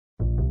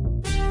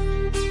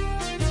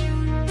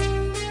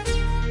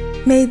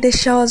May the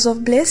showers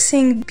of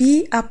blessing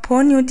be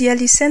upon you, dear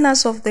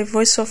listeners of the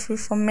Voice of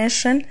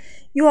Reformation.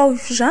 You are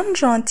with Jeanne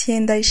G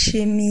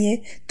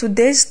Ndayishim.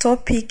 Today's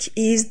topic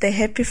is the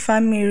happy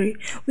family.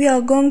 We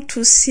are going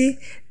to see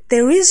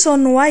the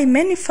reason why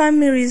many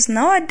families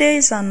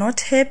nowadays are not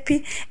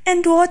happy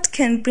and what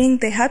can bring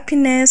the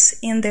happiness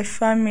in the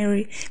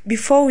family.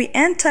 Before we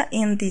enter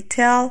in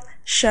detail,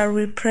 shall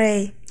we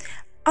pray?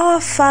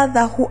 Our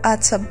Father who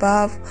art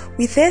above,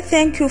 we say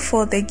thank you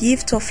for the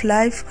gift of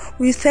life.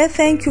 We say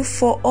thank you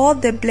for all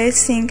the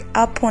blessing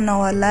upon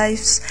our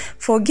lives.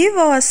 Forgive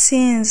our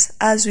sins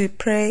as we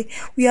pray.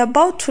 We are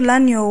about to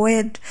learn your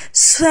word.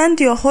 Send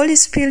your Holy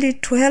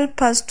Spirit to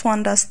help us to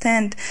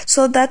understand,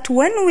 so that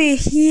when we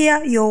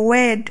hear your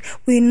word,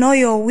 we know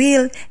your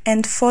will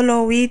and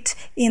follow it.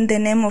 In the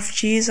name of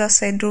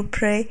Jesus, I do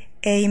pray.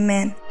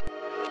 Amen.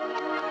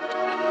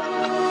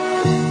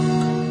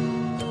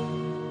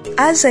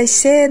 As I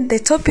said, the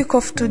topic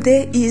of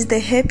today is the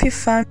happy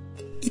family.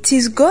 It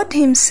is God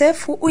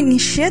Himself who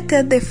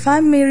initiated the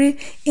family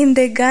in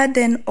the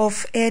Garden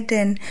of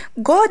Eden.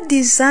 God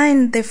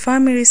designed the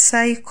family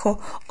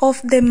cycle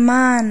of the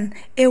man,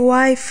 a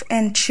wife,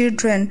 and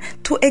children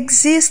to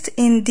exist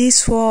in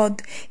this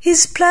world.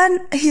 His plan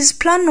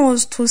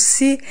was to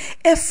see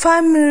a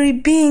family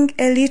being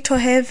a little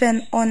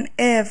heaven on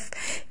earth.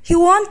 He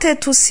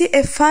wanted to see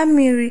a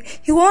family.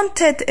 He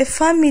wanted a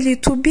family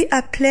to be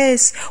a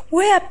place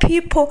where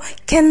people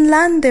can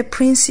learn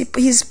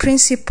His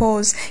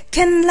principles,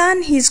 can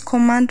learn His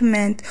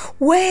commandment,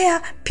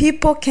 where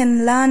people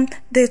can learn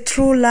the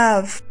true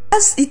love.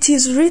 As it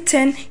is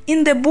written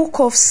in the book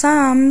of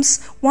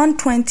Psalms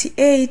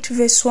 128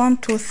 verse 1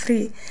 to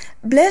 3.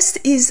 Blessed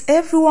is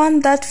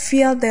everyone that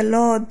feareth the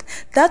Lord,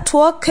 that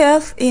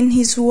walketh in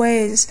His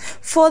ways.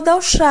 For thou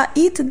shalt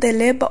eat the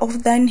labor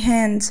of thine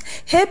hands.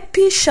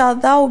 Happy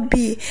shalt thou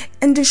be,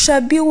 and it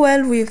shall be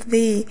well with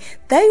thee.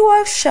 Thy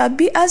wife shall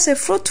be as a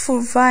fruitful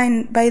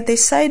vine by the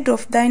side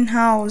of thine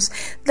house,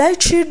 thy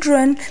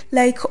children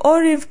like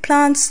olive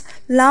plants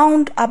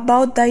round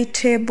about thy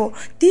table.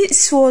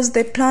 This was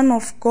the plan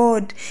of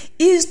God,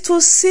 is to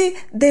see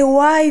the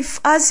wife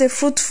as a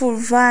fruitful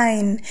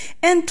vine,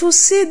 and to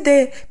see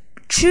the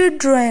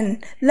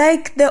children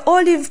like the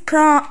olive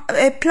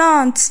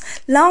plants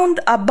round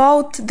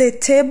about the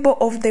table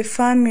of the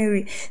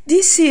family.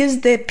 This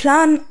is the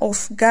plan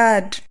of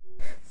God,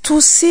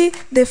 to see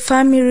the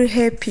family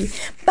happy.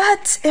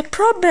 But a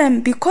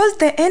problem, because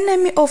the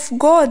enemy of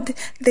God,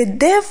 the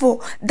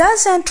devil,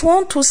 doesn't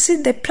want to see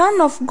the plan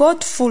of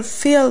God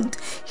fulfilled.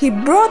 He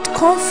brought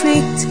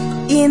conflict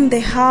in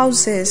the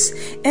houses,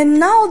 and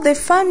now the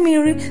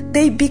family,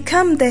 they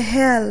become the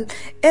hell,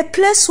 a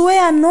place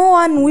where no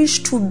one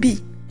wished to be.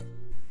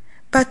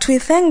 But we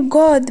thank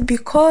God,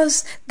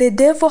 because the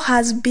devil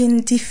has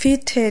been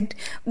defeated.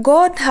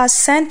 God has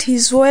sent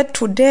His word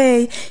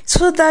today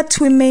so that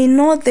we may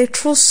know the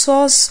true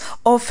source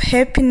of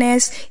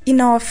happiness in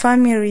our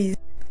families.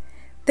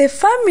 The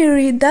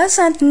family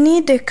doesn't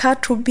need a car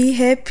to be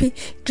happy.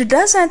 It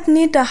doesn't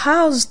need a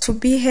house to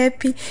be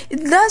happy.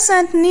 It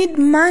doesn't need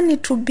money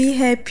to be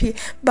happy.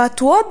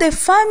 But what the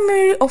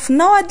family of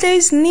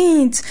nowadays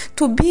needs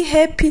to be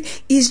happy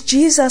is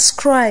Jesus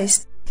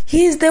Christ.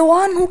 He is the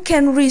one who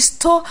can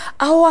restore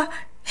our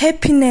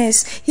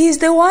happiness. He is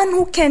the one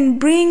who can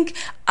bring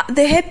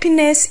the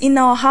happiness in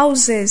our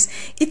houses.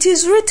 It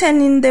is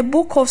written in the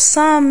book of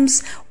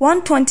Psalms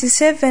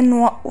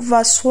 127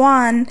 verse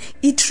 1.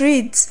 It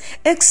reads,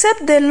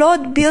 except the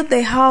Lord build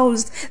the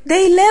house,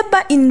 they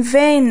labor in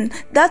vain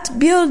that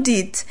build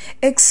it.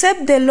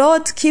 Except the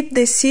Lord keep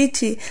the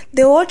city,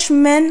 the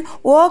watchman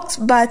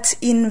worked but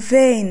in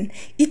vain.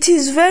 It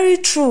is very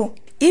true.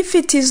 If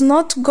it is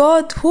not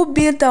God who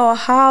built our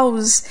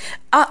house,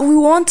 we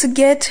won't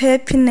get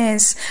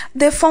happiness.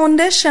 The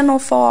foundation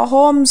of our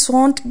homes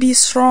won't be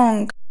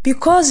strong.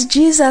 Because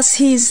Jesus,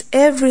 He is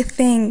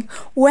everything.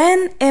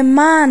 When a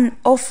man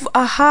of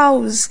a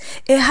house,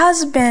 a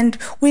husband,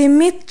 will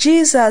meet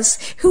Jesus,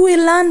 he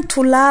will learn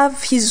to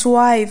love his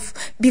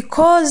wife,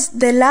 because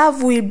the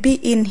love will be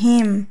in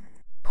him.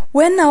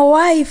 When a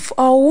wife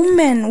or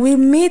woman will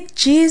meet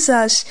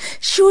Jesus,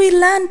 she will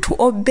learn to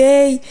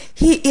obey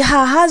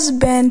her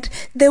husband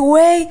the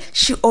way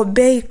she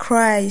obeys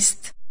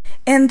Christ.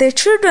 And the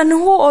children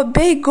who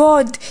obey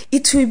God,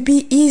 it will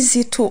be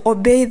easy to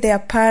obey their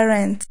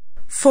parents.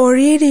 For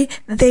really,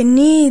 the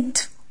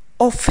need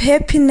of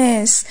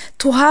happiness,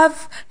 to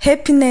have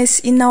happiness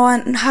in our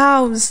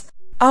house,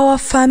 our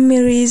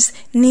families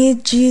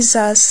need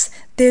Jesus,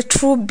 the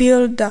true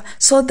builder,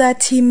 so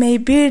that He may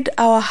build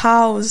our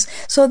house,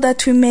 so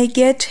that we may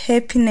get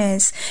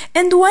happiness.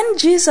 And when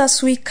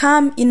Jesus will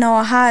come in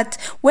our heart,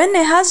 when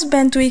a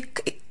husband will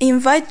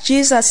invite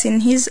Jesus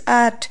in his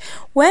heart,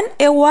 when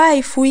a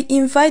wife will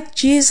invite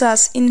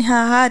Jesus in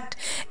her heart,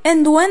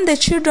 and when the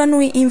children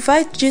will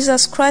invite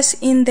Jesus Christ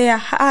in their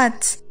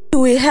hearts,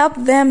 we help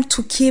them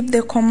to keep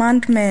the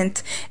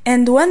commandment.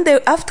 And when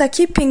after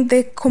keeping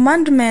the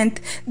commandment,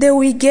 they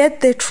will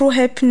get the true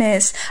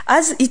happiness,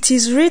 as it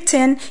is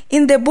written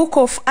in the book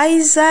of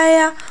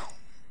Isaiah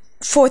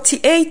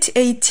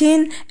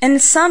 48:18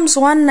 and Psalms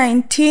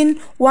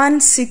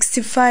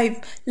 119:165.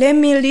 Let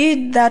me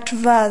read that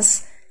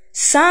verse.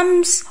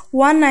 Psalms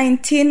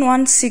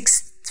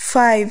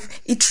 119:165.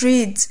 It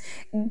reads,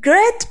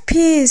 "Great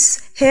peace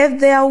have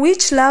they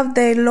which love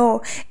thy law,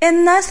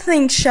 and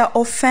nothing shall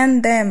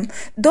offend them.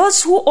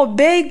 Those who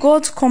obey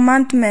God's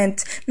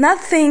commandment,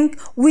 nothing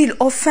will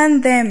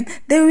offend them.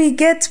 They will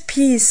get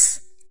peace."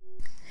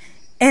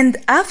 And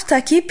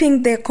after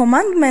keeping the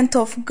commandment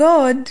of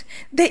God,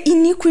 the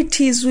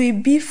iniquities will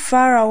be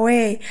far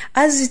away,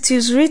 as it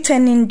is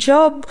written in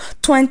Job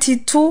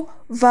 22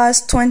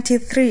 verse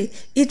 23.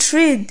 It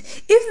read,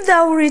 "If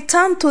thou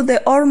return to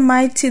the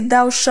Almighty,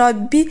 thou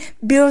shalt be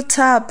built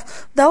up.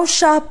 Thou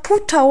shalt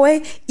put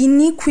away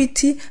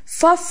iniquity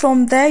far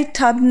from thy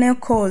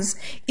tabernacles."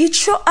 It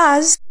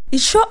shows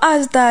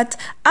us that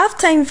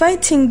after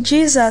inviting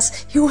Jesus,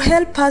 He will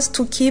help us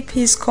to keep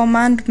His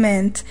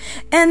commandment.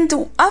 And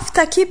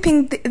after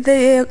keeping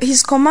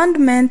His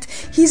commandment,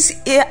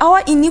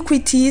 our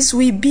iniquities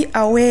will be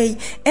away,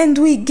 and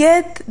we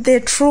get the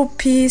true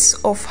peace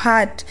of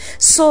heart.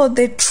 So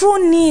the true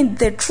need,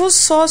 the true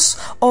source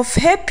of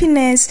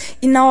happiness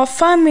in our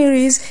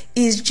families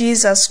is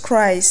Jesus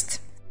Christ.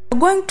 We're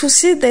going to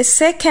see the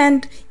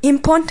second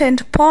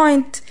important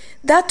point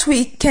that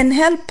we can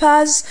help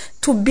us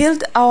to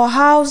build our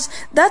house,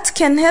 that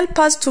can help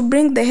us to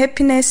bring the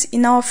happiness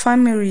in our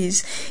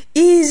families,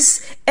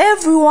 is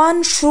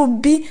everyone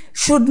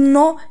should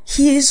know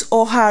his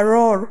or her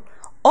role.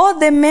 All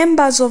the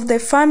members of the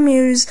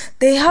families,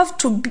 they have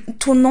to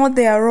know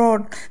their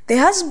role. The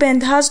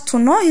husband has to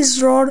know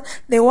his role,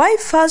 the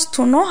wife has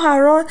to know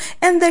her role,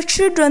 and the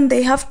children,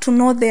 they have to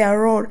know their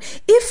role.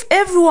 If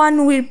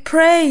everyone will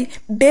pray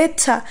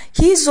better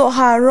his or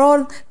her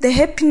role, the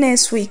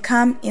happiness will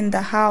come in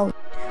the house.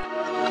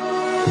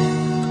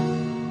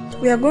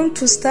 We are going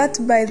to start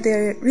by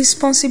the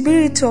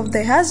responsibility of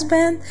the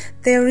husband,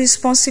 the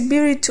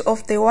responsibility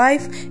of the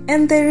wife,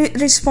 and the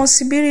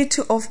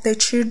responsibility of the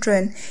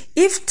children.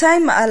 If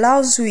time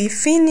allows, we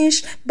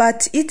finish,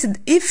 but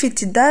if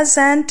it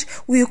doesn't,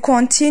 we'll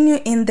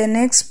continue in the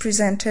next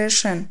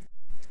presentation.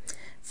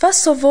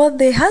 First of all,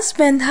 the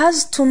husband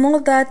has to know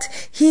that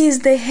he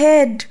is the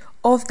head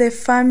of the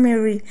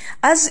family,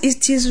 as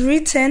it is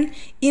written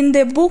in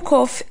the book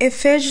of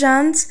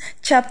Ephesians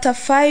chapter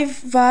 5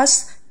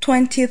 verse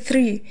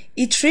 23.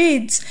 It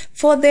reads,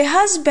 "For the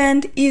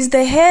husband is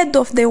the head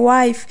of the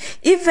wife,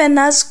 even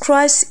as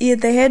Christ is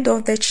the head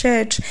of the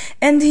church,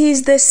 and he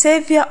is the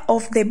savior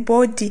of the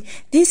body."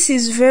 This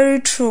is very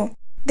true.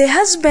 The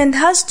husband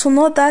has to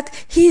know that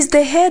he is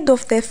the head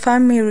of the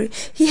family.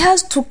 He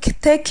has to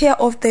take care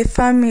of the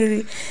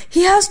family.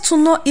 He has to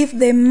know if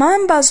the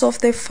members of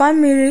the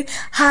family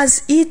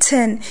has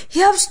eaten. He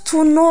has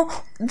to know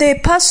the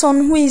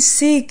person who is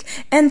sick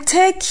and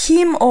take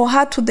him or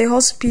her to the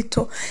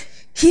hospital.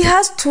 He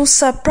has to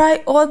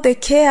supply all the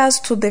cares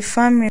to the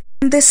family.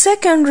 The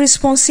second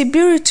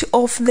responsibility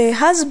of the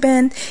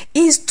husband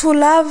is to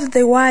love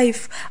the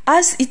wife,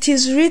 as it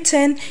is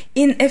written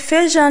in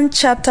Ephesians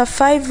chapter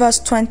 5 verse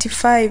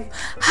 25.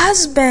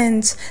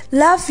 "Husbands,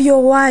 love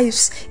your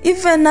wives,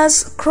 even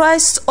as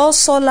Christ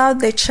also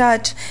loved the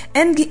church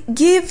and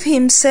gave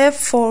himself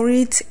for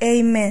it."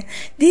 Amen.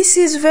 This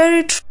is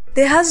very true.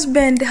 The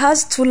husband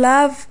has to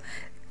love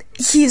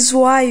his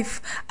wife.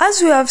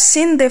 As we have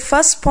seen, the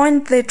first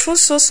point, the true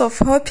source of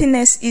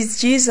happiness is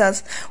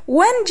Jesus.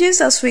 When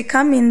Jesus will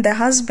come in the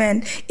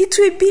husband, it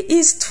will be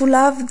easy to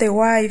love the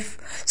wife.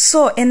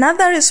 So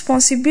another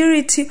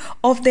responsibility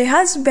of the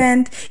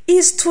husband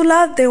is to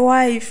love the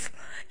wife.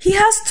 He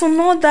has to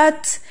know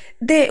that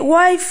the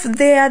wife,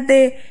 they are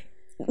the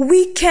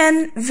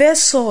weakened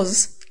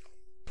vessels.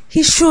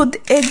 He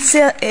should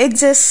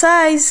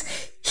exercise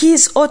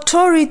his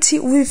authority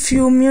with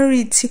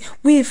humility,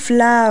 with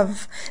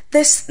love.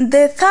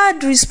 The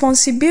third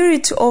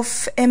responsibility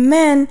of a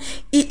man,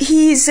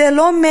 he is a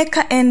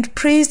lawmaker and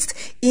priest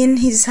in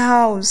his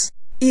house.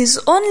 Is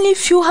only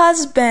few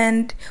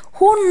husbands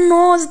who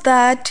knows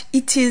that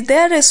it is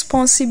their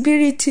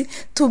responsibility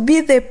to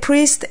be the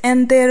priest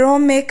and the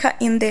lawmaker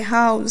in the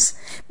house.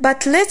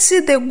 But let's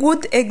see the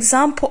good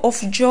example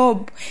of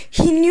Job.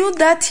 He knew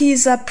that he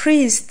is a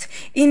priest.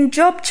 In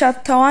Job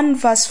chapter 1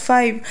 verse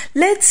 5,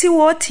 let's see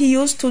what he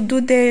used to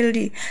do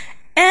daily.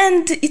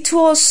 And it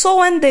was so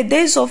when the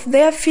days of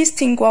their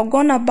feasting were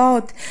gone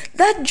about,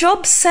 that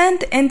Job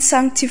sent and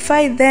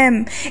sanctified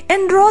them,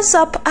 and rose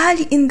up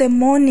early in the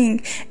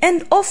morning,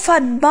 and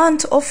offered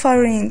burnt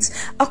offerings,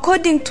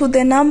 according to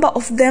the number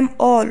of them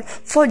all.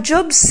 For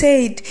Job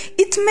said,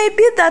 "It may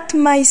be that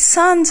my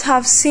sons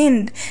have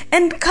sinned,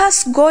 and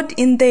cursed God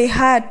in their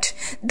heart."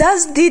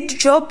 Thus did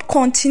Job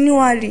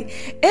continually.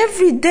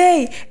 Every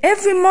day,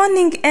 every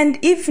morning and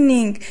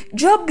evening,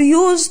 Job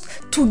used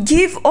to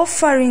give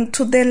offering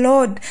to the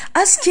Lord,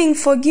 asking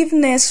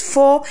forgiveness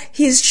for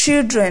his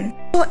children.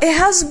 So a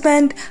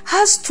husband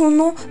has to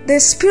know the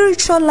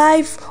spiritual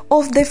life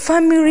of the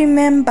family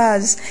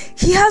members.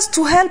 He has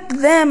to help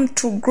them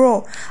to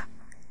grow.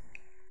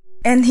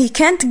 and he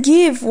can't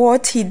give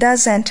what he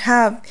doesn't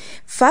have.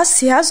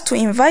 First, he has to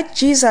invite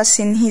Jesus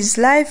in his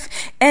life,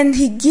 and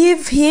he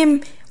give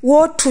him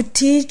what to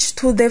teach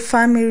to the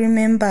family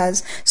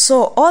members.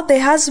 So all the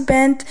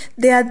husband,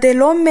 they are the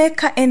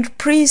lawmaker and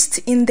priest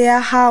in their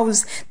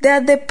house. They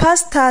are the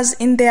pastors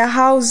in their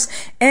house,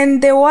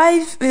 and the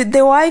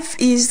wife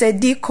is the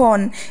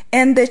deacon,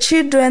 and the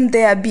children,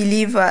 they are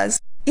believers.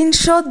 In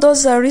short,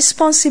 those are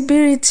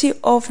responsibility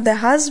of the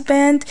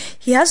husband.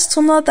 He has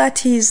to know that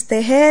he is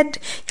the head.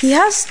 He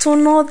has to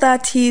know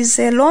that he is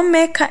a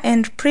lawmaker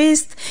and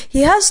priest.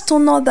 He has to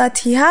know that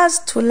he has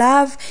to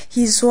love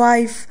his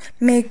wife.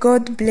 May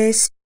God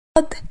bless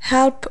you. God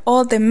help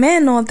all the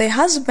men or the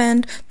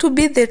husband to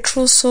be the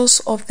true source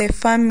of the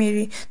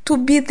family, to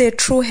be the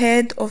true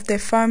head of the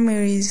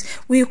families.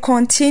 We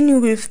continue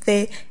with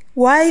the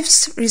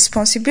wives'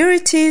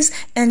 responsibilities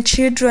and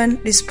children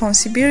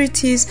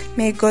responsibilities.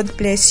 May God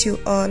bless you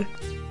all.